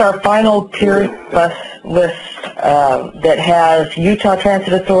 Gives us our final peer bus list that has Utah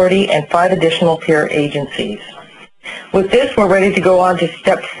Transit Authority and 5 additional peer agencies. With this, we're ready to go on to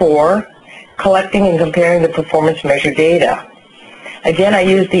step 4, collecting and comparing the performance measure data. Again, I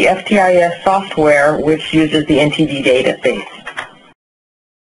use the STIS software, which uses the NTD database.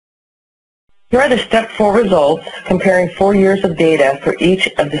 Here are the step 4 results, comparing 4 years of data for each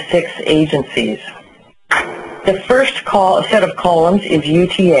of the 6 agencies. The first set of columns is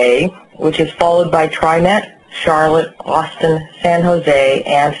UTA, which is followed by TriMet, Charlotte, Austin, San Jose,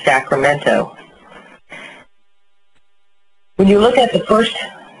 and Sacramento. When you look at the first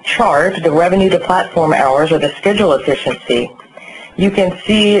chart, the revenue to platform hours, or the schedule efficiency, you can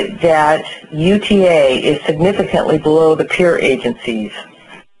see that UTA is significantly below the peer agencies.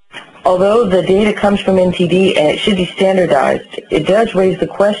 Although the data comes from NTD and it should be standardized, it does raise the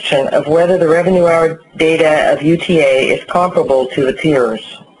question of whether the revenue hour data of UTA is comparable to the peers.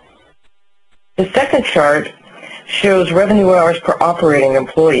 The second chart shows revenue hours per operating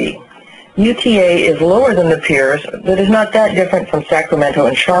employee. UTA is lower than the peers, but is not that different from Sacramento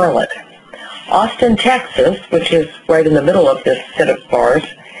and Charlotte. Austin, Texas, which is right in the middle of this set of bars,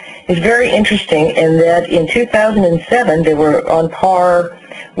 is very interesting in that in 2007 they were on par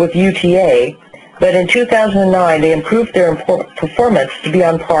with UTA, but in 2009 they improved their performance to be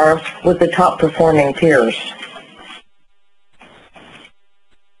on par with the top performing peers.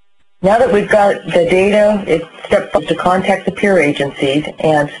 Now that we've got the data, it's step 5 to contact the peer agencies,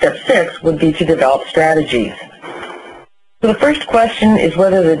 and step 6 would be to develop strategies. So the first question is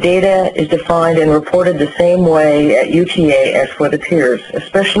whether the data is defined and reported the same way at UTA as for the peers,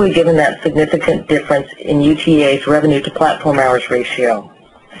 especially given that significant difference in UTA's revenue to platform hours ratio.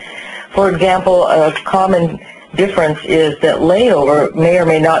 For example, a common difference is that layover may or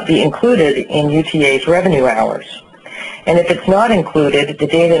may not be included in UTA's revenue hours. And if it's not included, the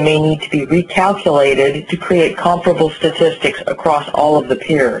data may need to be recalculated to create comparable statistics across all of the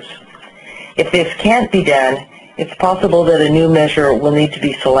peers. If this can't be done, it's possible that a new measure will need to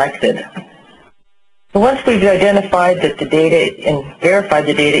be selected. So once we've identified that the data and verified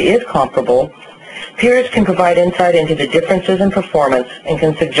the data is comparable, peers can provide insight into the differences in performance and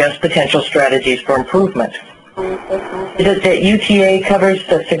can suggest potential strategies for improvement. Is it that UTA covers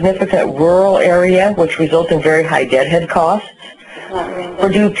a significant rural area which results in very high deadhead costs? Or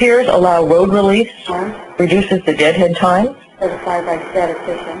do peers allow road release, reduces the deadhead time? Certified by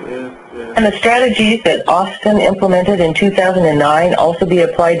statistician. And the strategies that Austin implemented in 2009 also be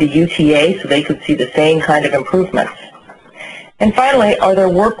applied to UTA so they could see the same kind of improvements. And finally, are there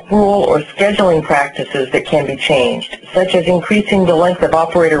work rule or scheduling practices that can be changed, such as increasing the length of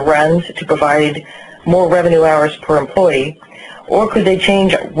operator runs to provide more revenue hours per employee, or could they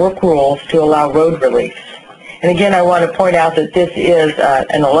change work rules to allow road reliefs? And again, I want to point out that this is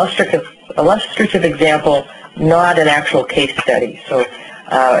an illustrative example, not an actual case study. So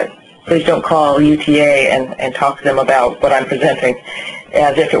please don't call UTA and talk to them about what I'm presenting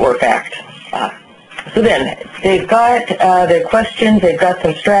as if it were fact. So then, they've got their questions, they've got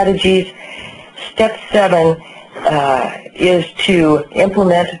some strategies. Step 7 is to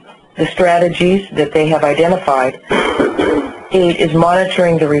implement the strategies that they have identified. 8 is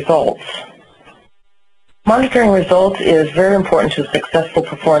monitoring the results. Monitoring results is very important to a successful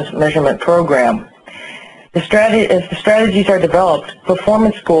performance measurement program. As the strategies are developed,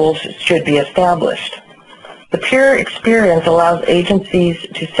 performance goals should be established. The peer experience allows agencies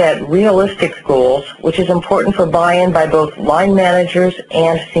to set realistic goals, which is important for buy-in by both line managers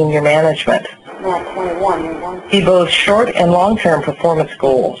and senior management. See both short and long-term performance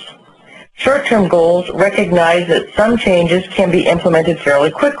goals. Short-term goals recognize that some changes can be implemented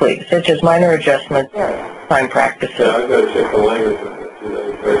fairly quickly, such as minor adjustments, time practices. Yeah, I've got to check the language of it.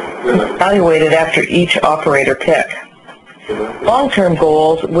 Evaluated after each operator pick. Long-term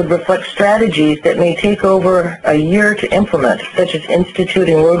goals would reflect strategies that may take over a year to implement, such as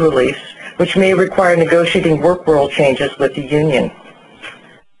instituting road reliefs, which may require negotiating work rule changes with the union.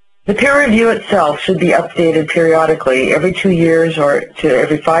 The peer review itself should be updated periodically, every 2 years or to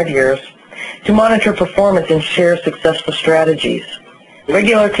every 5 years, to monitor performance and share successful strategies.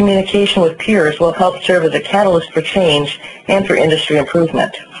 Regular communication with peers will help serve as a catalyst for change and for industry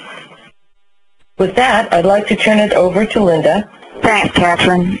improvement. With that, I'd like to turn it over to Linda. Thanks,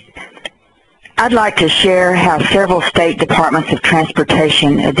 Catherine. I'd like to share how several state departments of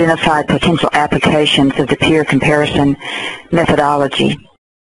transportation identified potential applications of the peer comparison methodology.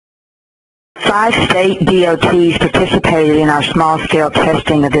 5 state DOTs participated in our small-scale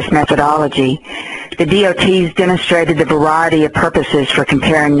testing of this methodology. The DOTs demonstrated the variety of purposes for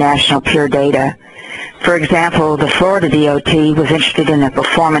comparing national peer data. For example, the Florida DOT was interested in a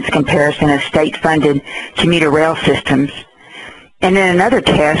performance comparison of state-funded commuter rail systems. And in another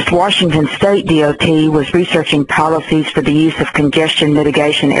test, Washington State DOT was researching policies for the use of congestion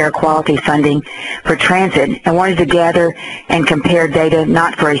mitigation air quality funding for transit and wanted to gather and compare data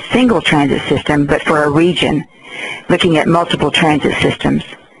not for a single transit system but for a region, looking at multiple transit systems.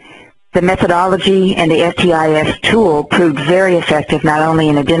 The methodology and the FTIS tool proved very effective not only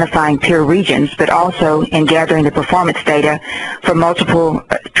in identifying peer regions but also in gathering the performance data for multiple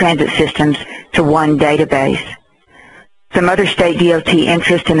transit systems to one database. Some other state DOT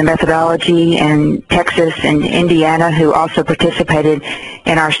interest in the methodology in Texas and Indiana, who also participated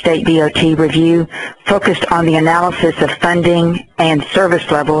in our state DOT review, focused on the analysis of funding and service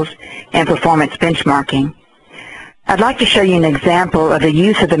levels and performance benchmarking. I'd like to show you an example of the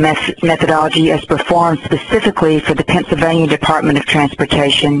use of the methodology as performed specifically for the Pennsylvania Department of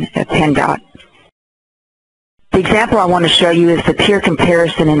Transportation, PennDOT. The example I want to show you is the peer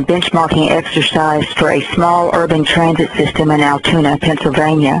comparison and benchmarking exercise for a small urban transit system in Altoona,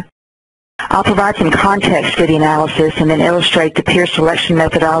 Pennsylvania. I'll provide some context for the analysis and then illustrate the peer selection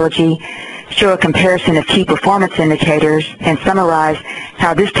methodology, show a comparison of key performance indicators, and summarize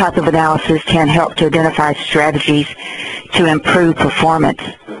how this type of analysis can help to identify strategies to improve performance.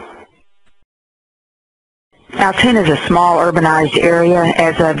 Altoona is a small urbanized area.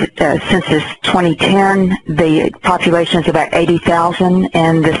 As of census 2010, the population is about 80,000,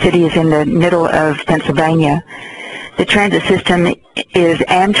 and the city is in the middle of Pennsylvania. The transit system is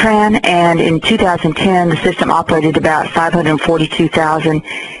Amtran, and in 2010, the system operated about 542,000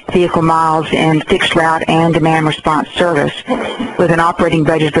 vehicle miles in fixed route and demand response service, with an operating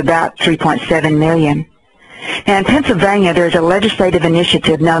budget of about $3.7 million. Now, in Pennsylvania, there's a legislative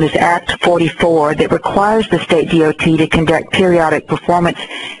initiative known as Act 44 that requires the state DOT to conduct periodic performance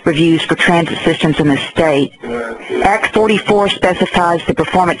reviews for transit systems in the state. Act 44 specifies the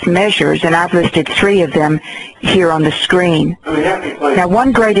performance measures, and I've listed 3 of them here on the screen. Now,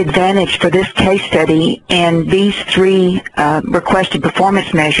 one great advantage for this case study in these 3 requested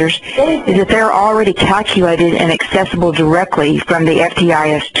performance measures is that they're already calculated and accessible directly from the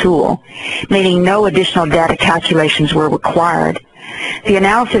FTIS tool, meaning no additional data calculations were required. The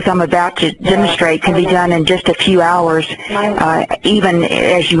analysis I'm about to demonstrate can be done in just a few hours, even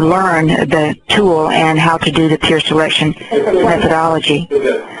as you learn the tool and how to do the peer selection methodology.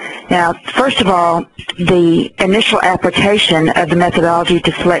 Now, first of all, the initial application of the methodology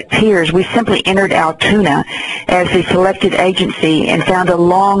to select peers, we simply entered Altoona as the selected agency and found a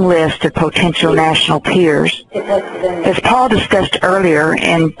long list of potential national peers. As Paul discussed earlier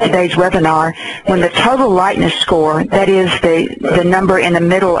in today's webinar, when the total likeness score, that is the number in the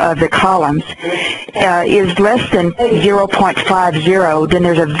middle of the columns, is less than 0.50, then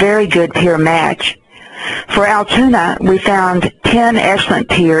there's a very good peer match. For Altoona, we found 10 excellent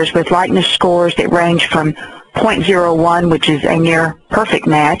peers with likeness scores that range from 0.01, which is a near perfect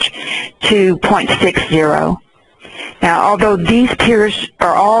match, to 0.60. Now, although these peers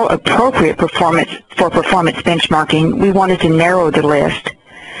are all appropriate for performance benchmarking, we wanted to narrow the list.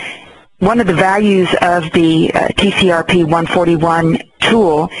 One of the values of the TCRP 141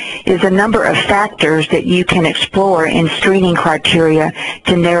 tool is a number of factors that you can explore in screening criteria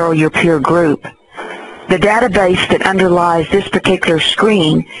to narrow your peer group. The database that underlies this particular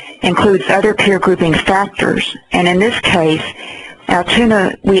screen includes other peer grouping factors, and in this case,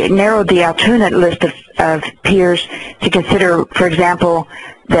 Altoona, we narrowed the Altoona list of peers to consider, for example,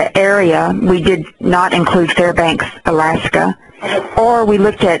 the area. We did not include Fairbanks, Alaska, or we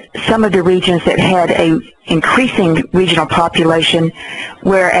looked at some of the regions that had a increasing regional population,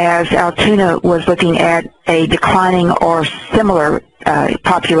 whereas Altoona was looking at a declining or similar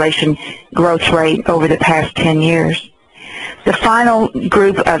population growth rate over the past 10 years. The final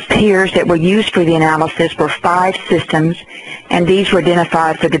group of peers that were used for the analysis were 5 systems, and these were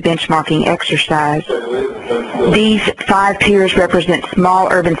identified for the benchmarking exercise. These 5 peers represent small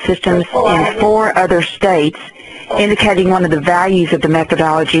urban systems in 4 other states, indicating one of the values of the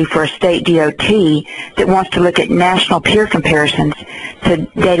methodology for a state DOT that wants to look at national peer comparisons to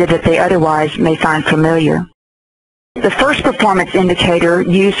data that they otherwise may find familiar. The first performance indicator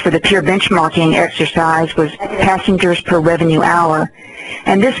used for the peer benchmarking exercise was passengers per revenue hour,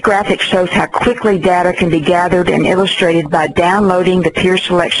 and this graphic shows how quickly data can be gathered and illustrated by downloading the peer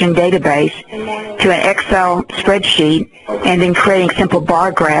selection database to an Excel spreadsheet and then creating simple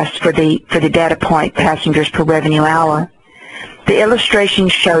bar graphs for the data point passengers per revenue hour. The illustration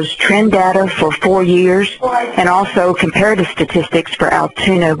shows trend data for 4 years and also comparative statistics for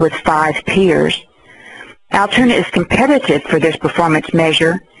Altoona with 5 peers. Altoona is competitive for this performance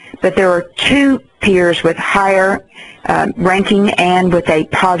measure, but there are 2 peers with higher ranking and with a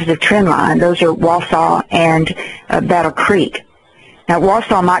positive trend line. Those are Wausau and Battle Creek. Now,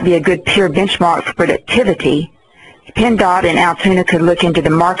 Wausau might be a good peer benchmark for productivity. PennDOT and Altoona could look into the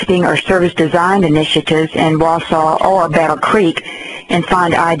marketing or service design initiatives in Wausau or Battle Creek and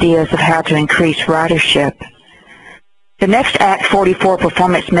find ideas of how to increase ridership. The next Act 44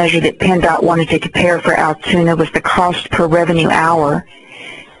 performance measure that PennDOT wanted to compare for Altoona was the cost per revenue hour.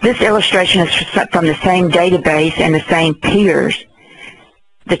 This illustration is from the same database and the same peers.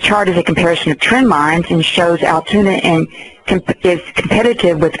 The chart is a comparison of trend lines and shows Altoona is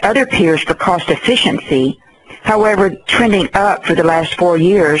competitive with other peers for cost efficiency, however, trending up for the last 4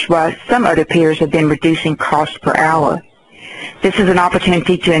 years, while some other peers have been reducing cost per hour. This is an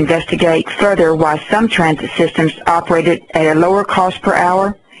opportunity to investigate further why some transit systems operated at a lower cost per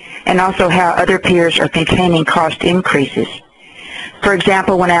hour and also how other peers are containing cost increases. For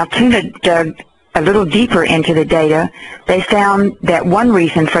example, when Altoona dug a little deeper into the data, they found that one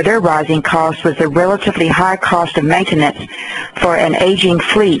reason for their rising costs was the relatively high cost of maintenance for an aging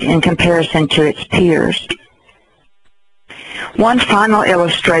fleet in comparison to its peers. One final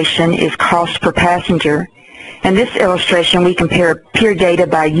illustration is cost per passenger. In this illustration, we compare peer data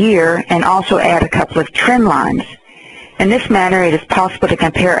by year and also add a couple of trend lines. In this manner, it is possible to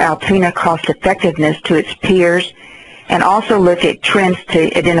compare Altoona cost effectiveness to its peers and also look at trends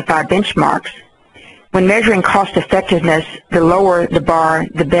to identify benchmarks. When measuring cost effectiveness, the lower the bar,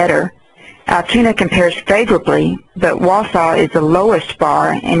 the better. Altoona compares favorably, but Wausau is the lowest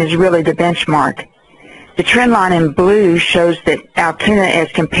bar and is really the benchmark. The trend line in blue shows that Altoona,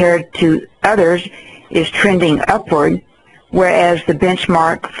 as compared to others, is trending upward, whereas the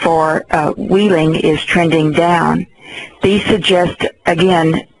benchmark for Wheeling is trending down. These suggest,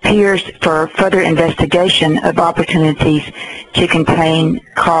 again, peers for further investigation of opportunities to contain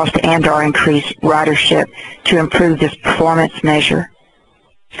cost and/or increase ridership to improve this performance measure.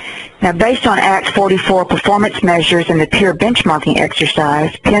 Now, based on Act 44 performance measures and the peer benchmarking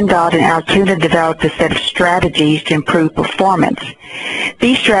exercise, PennDOT and Altoona developed a set of strategies to improve performance.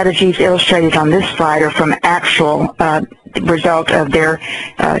 These strategies illustrated on this slide are from actual result of their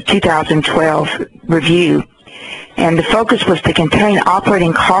 2012 review. And the focus was to contain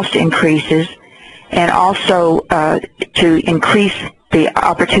operating cost increases and also to increase the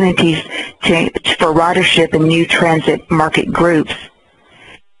opportunities for ridership in new transit market groups.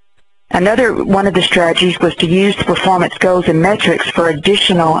 Another one of the strategies was to use the performance goals and metrics for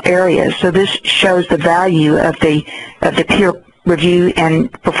additional areas. So this shows the value of the peer review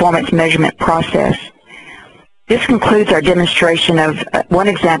and performance measurement process. This concludes our demonstration of one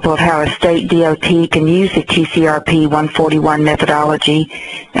example of how a state DOT can use the TCRP 141 methodology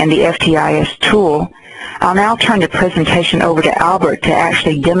and the FTIS tool. I'll now turn the presentation over to Albert to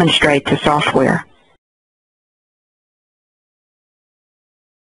actually demonstrate the software.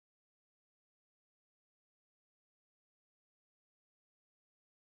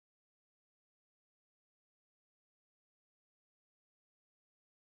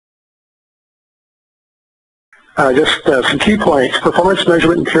 Just some key points. Performance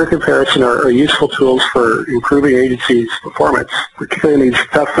measurement and peer comparison are useful tools for improving agencies' performance. Particularly in these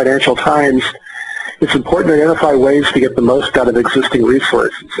tough financial times, it's important to identify ways to get the most out of existing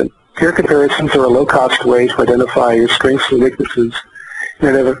resources. And peer comparisons are a low-cost way to identify your strengths and weaknesses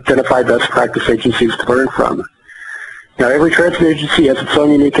and identify best practice agencies to learn from. Now, every transit agency has its own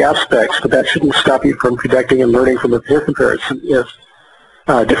unique aspects, but that shouldn't stop you from conducting and learning from a peer comparison. If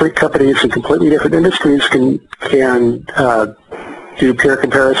different companies in completely different industries can do peer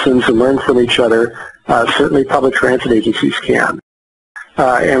comparisons and learn from each other, certainly public transit agencies can.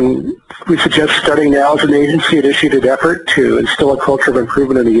 And we suggest starting now as an agency initiated effort to instill a culture of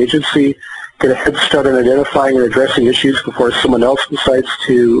improvement in the agency, get a head start on identifying and addressing issues before someone else decides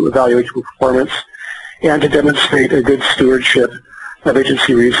to evaluate your performance, and to demonstrate a good stewardship of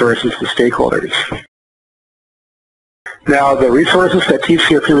agency resources to stakeholders. Now, the resources that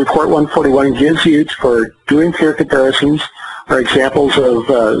TCRP Report 141 gives you for doing peer comparisons are examples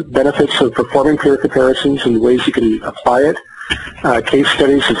of benefits of performing peer comparisons and ways you can apply it, case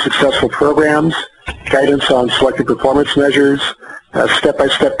studies of successful programs, guidance on selected performance measures,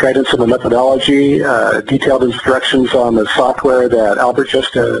 step-by-step guidance on the methodology, detailed instructions on the software that Albert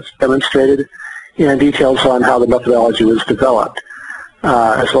just demonstrated, and details on how the methodology was developed,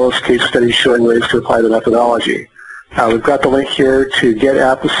 as well as case studies showing ways to apply the methodology. We've got the link here to get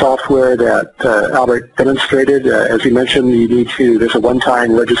at the software that Albert demonstrated. As he mentioned, there's a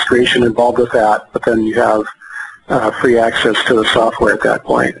one-time registration involved with that, but then you have free access to the software at that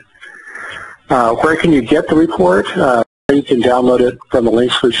point. Where can you get the report? You can download it from the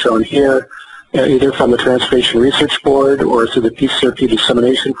links we've shown here, either from the Transportation Research Board or through the TCRP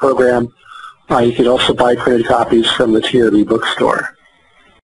Dissemination Program. You can also buy printed copies from the TRB bookstore.